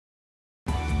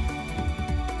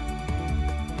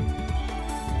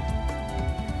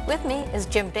With me is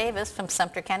Jim Davis from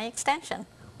Sumter County Extension.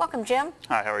 Welcome, Jim.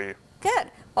 Hi, how are you? Good.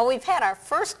 Well, we've had our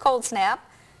first cold snap,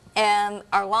 and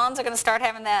our lawns are going to start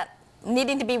having that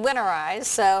needing to be winterized.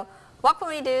 So what can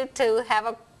we do to have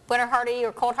a winter hardy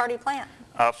or cold hardy plant?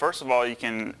 First of all, you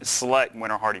can select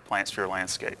winter hardy plants for your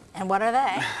landscape. And what are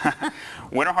they?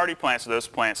 Winter hardy plants are those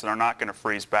plants that are not going to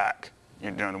freeze back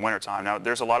during the wintertime. Now,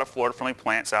 there's a lot of Florida-friendly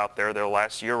plants out there that'll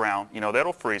last year-round. You know,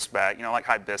 that'll freeze back, you know, like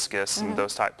hibiscus and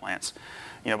those type plants.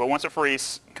 You know, but once a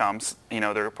freeze comes, you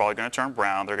know, they're probably going to turn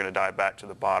brown. They're going to die back to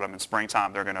the bottom. In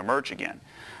springtime, they're going to emerge again.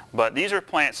 But these are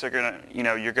plants that are going to, you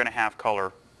know, you're going to have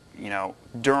color, you know,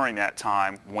 during that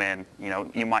time when, you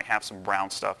know, you might have some brown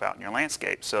stuff out in your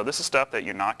landscape. So this is stuff that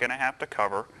you're not going to have to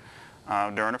cover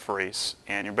during a freeze,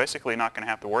 and you're basically not going to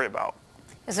have to worry about.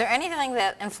 Is there anything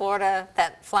that in Florida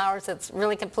that flowers that's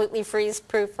really completely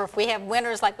freeze-proof, or if we have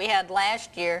winters like we had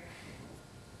last year,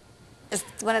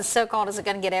 when it's so cold, is it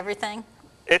going to get everything?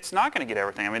 It's not going to get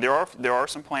everything. I mean, there are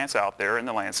some plants out there in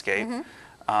the landscape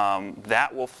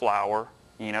that will flower.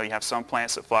 You know, you have some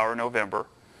plants that flower in November.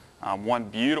 One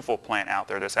beautiful plant out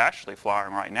there that's actually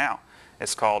flowering right now,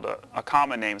 it's called, a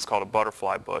common name is called a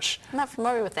butterfly bush. I'm not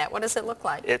familiar with that. What does it look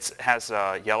like? It has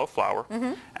a yellow flower.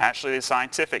 Actually, the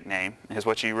scientific name is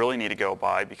what you really need to go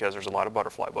by because there's a lot of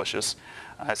butterfly bushes.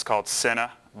 It's called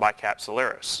Senna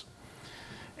bicapsularis.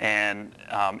 And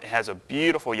it has a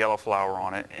beautiful yellow flower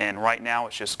on it, and right now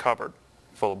it's just covered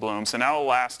full of blooms. And that will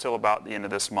last till about the end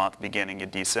of this month, beginning of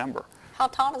December. How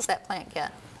tall does that plant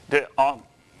get?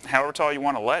 However tall you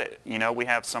want to let it. You know, we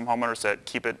have some homeowners that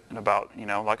keep it in about, you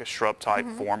know, like a shrub type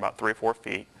form, about 3 or 4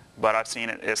 feet. But I've seen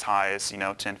it as high as, you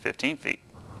know, 10, 15 feet.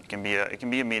 It can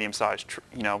be a medium-sized,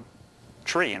 you know,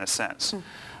 tree in a sense.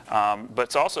 But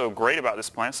it's also great about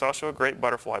this plant. It's also a great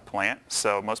butterfly plant.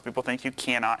 So most people think you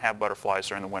cannot have butterflies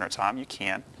during the wintertime. You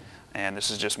can. And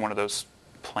this is just one of those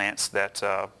plants that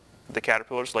the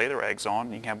caterpillars lay their eggs on,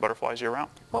 and you can have butterflies year-round.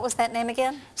 What was that name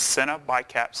again? Senna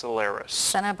bicapsularis.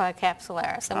 Senna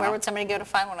bicapsularis. And where would somebody go to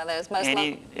find one of those?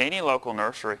 Any local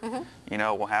nursery, you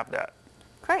know, will have that.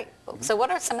 Great. So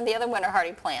what are some of the other winter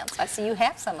hardy plants? I see you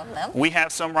have some of them. We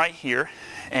have some right here,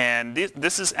 and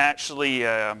this is actually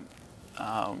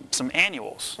some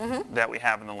annuals that we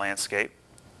have in the landscape,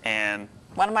 and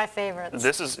one of my favorites.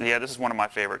 This is one of my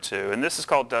favorite too, and this is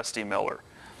called Dusty Miller.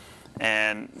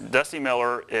 And Dusty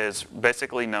Miller is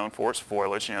basically known for its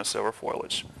foliage, you know, silver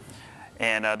foliage.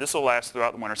 And this will last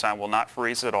throughout the wintertime, will not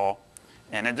freeze at all.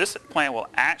 And then this plant will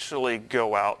actually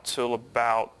go out till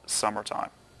about summertime.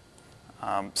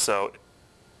 So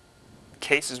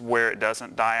cases where it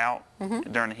doesn't die out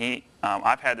during the heat,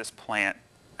 I've had this plant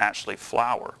actually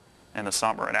flower in the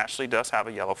summer. It actually does have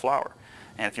a yellow flower.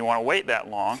 And if you want to wait that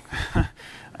long,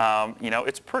 you know,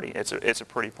 it's pretty. It's a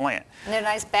pretty plant. And they're a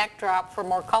nice backdrop for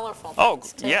more colorful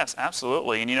things, too. Yes,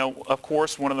 absolutely. And, you know, of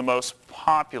course, one of the most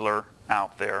popular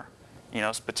out there, you know,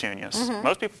 is petunias.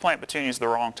 Most people plant petunias the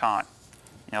wrong time.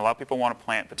 You know, a lot of people want to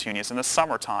plant petunias in the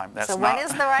summertime. That's so when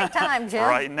is the right time, Jim?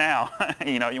 Right now.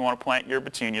 You know, you want to plant your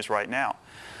petunias right now.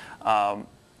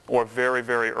 Or very,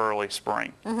 very early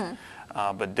spring.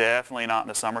 But definitely not in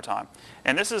the summertime.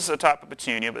 And this is a type of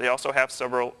petunia, but they also have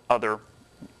several other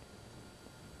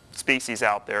species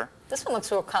out there. This one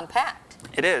looks real compact.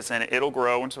 It is, and it'll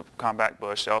grow into a compact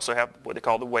bush. They also have what they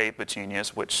call the wave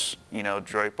petunias, which, you know,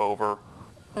 drape over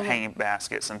hanging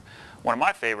baskets. And one of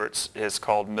my favorites is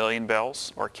called Million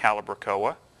Bells, or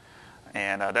Calibrachoa.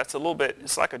 And that's a little bit,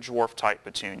 it's like a dwarf type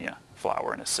petunia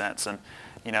flower in a sense. And,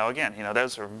 you know, again, you know,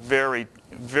 those are very,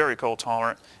 very cold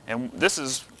tolerant. And this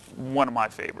is one of my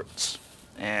favorites.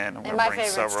 And I'm going to bring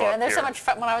several up and they're here. so much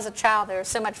fun. When I was a child, they were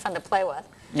so much fun to play with.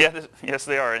 Yeah, yes,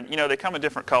 they are. And, you know, they come in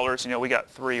different colors. You know, we got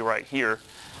 3 right here.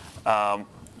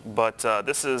 But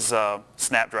this is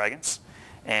snapdragons.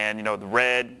 And, you know, the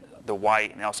red, the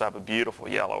white, and they also have a beautiful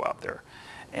yellow out there.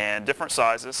 And different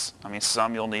sizes. I mean,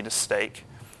 some you'll need a stake.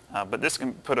 But this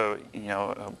can put a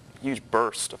huge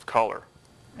burst of color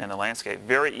in the landscape.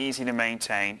 Very easy to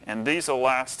maintain. And these will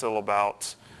last till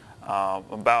about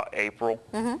April,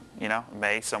 you know,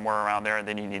 May, somewhere around there, and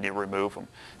then you need to remove them.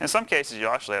 In some cases, you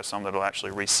actually have some that will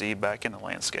actually reseed back in the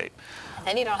landscape.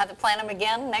 Then you don't have to plant them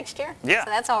again next year? Yeah. So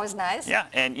that's always nice. Yeah,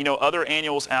 and, you know, other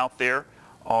annuals out there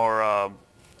are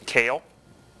kale.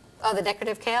 Oh, the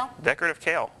decorative kale? Decorative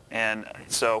kale. And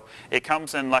so it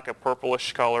comes in like a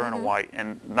purplish color and a white.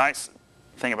 And nice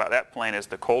thing about that plant is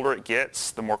the colder it gets,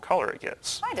 the more color it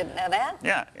gets. I didn't know that.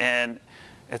 Yeah, and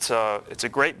it's a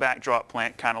great backdrop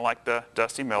plant, kind of like the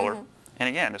Dusty Miller. And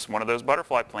again, it's one of those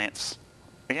butterfly plants.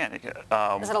 Again, is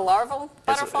it a larval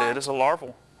butterfly? It is a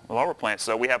larval plant.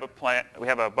 So we have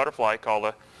a butterfly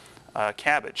called a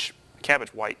cabbage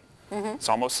white. It's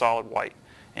almost solid white.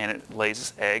 and it lays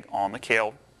its egg on the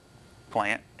kale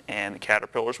plant, and the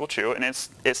caterpillars will chew it, and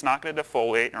it's not going to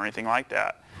defoliate or anything like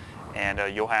that. And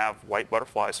you'll have white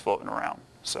butterflies floating around.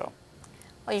 So.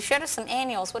 Well, you showed us some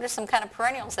annuals. What are some kind of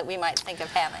perennials that we might think of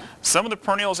having? Some of the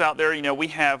perennials out there, we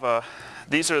have,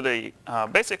 these are the,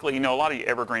 basically, a lot of the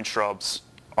evergreen shrubs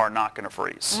are not going to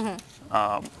freeze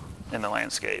in the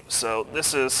landscape. So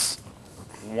this is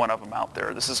one of them out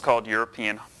there. This is called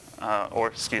Yaupon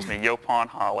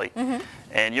holly.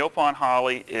 And Yaupon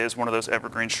holly is one of those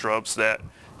evergreen shrubs that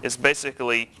is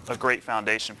basically a great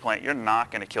foundation plant. You're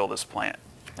not going to kill this plant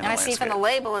in the I landscape. see from the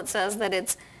label it says that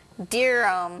it's deer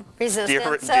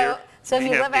resistant. So if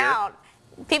you live deer. out,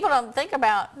 people don't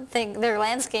think their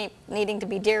landscape needing to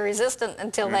be deer resistant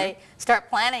until they start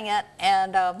planting it,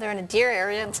 and they're in a deer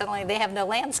area and suddenly they have no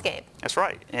landscape. That's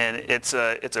right, and it's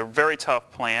a very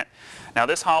tough plant. Now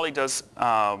this holly does,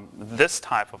 this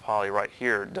type of holly right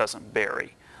here doesn't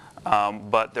berry,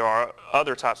 but there are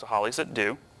other types of hollies that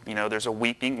do. There's a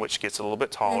weeping, which gets a little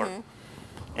bit taller,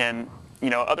 and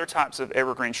other types of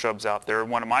evergreen shrubs out there.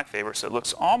 One of my favorites that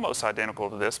looks almost identical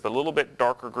to this, but a little bit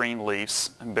darker green leaves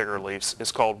and bigger leaves,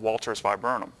 is called Walter's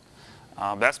viburnum.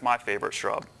 That's my favorite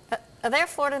shrub. Are they a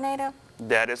Florida native?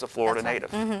 That is a Florida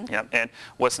That's right. native. Yep. And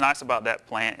what's nice about that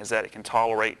plant is that it can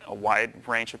tolerate a wide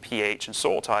range of pH and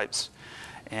soil types,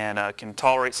 and can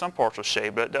tolerate some partial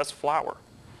shade, but it does flower.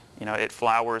 It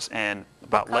flowers in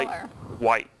about late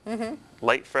white,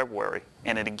 late February,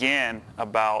 and it again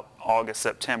about August,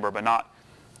 September, but not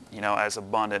as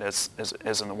abundant as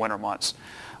in the winter months.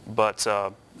 But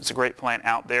it's a great plant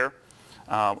out there.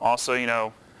 Also, we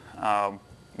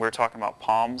were talking about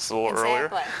palms a little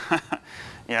earlier.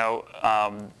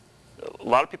 A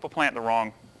lot of people plant the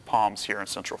wrong palms here in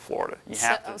Central Florida.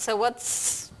 So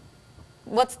what's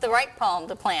the right palm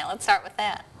to plant? Let's start with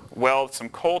that. Well, some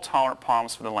cold-tolerant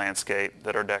palms for the landscape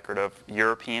that are decorative.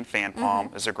 European fan palm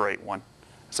is a great one.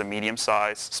 It's a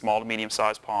medium-sized, small to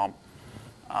medium-sized palm.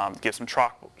 Gives some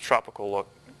tropical look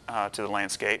to the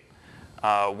landscape.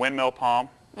 Windmill palm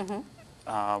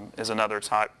is another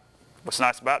type. What's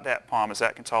nice about that palm is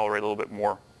that it can tolerate a little bit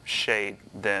more shade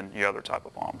than your other type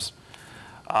of palms.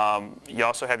 You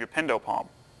also have your Pindo palm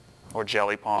or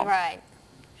jelly palm. Right.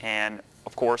 And,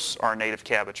 of course, our native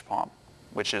cabbage palm,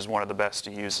 which is one of the best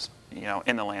to use,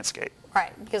 in the landscape.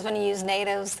 Right, because when you use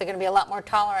natives, they're going to be a lot more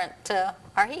tolerant to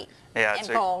our heat and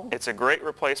cold. It's a great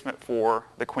replacement for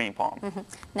the queen palm.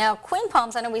 Now, queen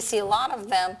palms, I know we see a lot of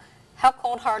them. How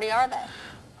cold hardy are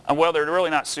they? Well, they're really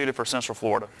not suited for Central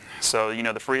Florida. So,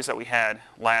 the freeze that we had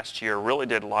last year really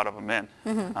did a lot of them in,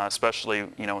 especially,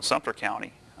 in Sumter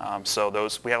County. So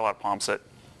we had a lot of palms that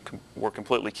were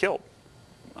completely killed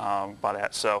by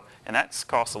that. So, and that's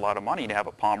cost a lot of money to have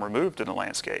a palm removed in the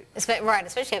landscape. Right,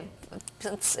 especially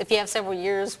if you have several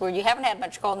years where you haven't had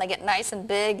much cold and they get nice and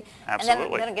big.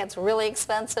 Absolutely. And then it gets really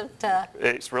expensive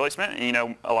It's really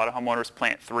expensive. A lot of homeowners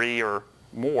plant 3 or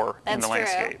more in the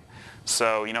landscape.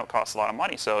 So, it costs a lot of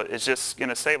money. So it's just going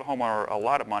to save a homeowner a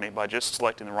lot of money by just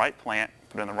selecting the right plant,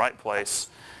 put it in the right place,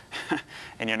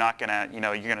 and you're not going to,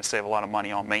 you're going to save a lot of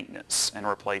money on maintenance and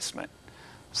replacement.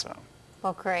 So.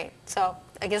 Well, great. So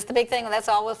I guess the big thing, that's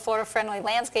all with Florida-friendly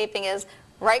landscaping, is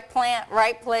right plant,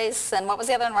 right place, and what was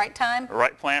the other one, right time?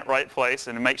 Right plant, right place,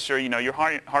 and make sure, your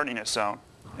hardiness zone.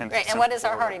 Right, and what is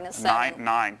our hardiness zone?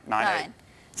 9, 8.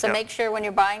 So make sure when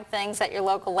you're buying things at your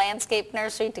local landscape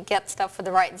nursery to get stuff for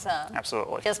the right zone.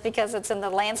 Absolutely. Just because it's in the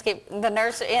landscape, the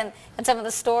nursery, in some of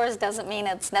the stores doesn't mean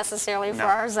it's necessarily for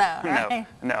our zone, right?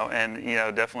 No, and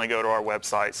definitely go to our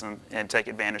websites and take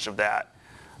advantage of that.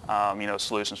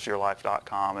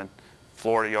 Solutionsforyourlife.com and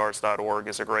floridayards.org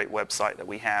is a great website that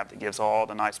we have that gives all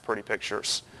the nice pretty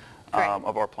pictures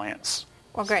of our plants.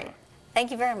 Well, great.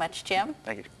 Thank you very much, Jim.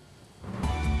 Thank you.